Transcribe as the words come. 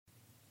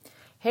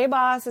Hey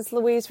boss, it's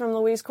Louise from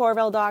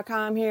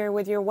louisecorville.com here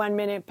with your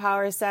 1-minute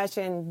power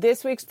session.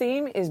 This week's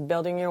theme is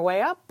building your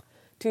way up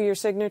to your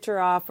signature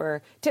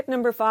offer. Tip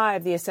number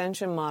 5, the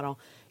ascension model.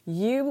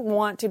 You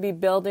want to be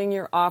building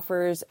your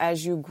offers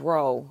as you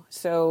grow.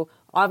 So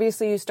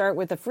obviously you start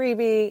with a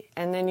freebie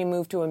and then you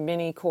move to a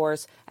mini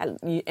course at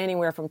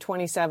anywhere from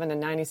 $27 to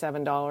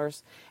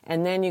 $97.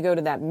 And then you go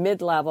to that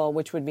mid-level,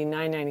 which would be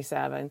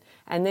 $997.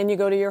 And then you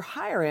go to your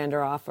higher end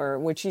offer,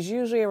 which is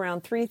usually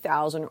around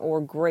 $3,000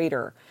 or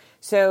greater.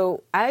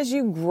 So as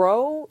you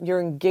grow,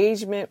 your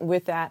engagement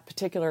with that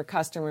particular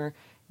customer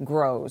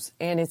grows.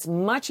 And it's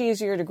much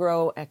easier to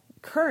grow a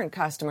current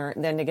customer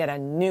than to get a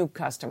new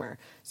customer.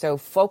 So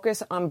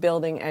focus on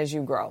building as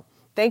you grow.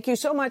 Thank you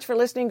so much for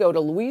listening. Go to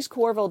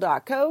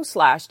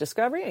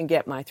louisecorville.co/discovery and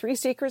get my 3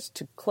 secrets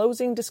to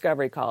closing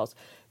discovery calls.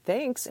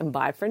 Thanks and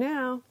bye for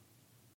now.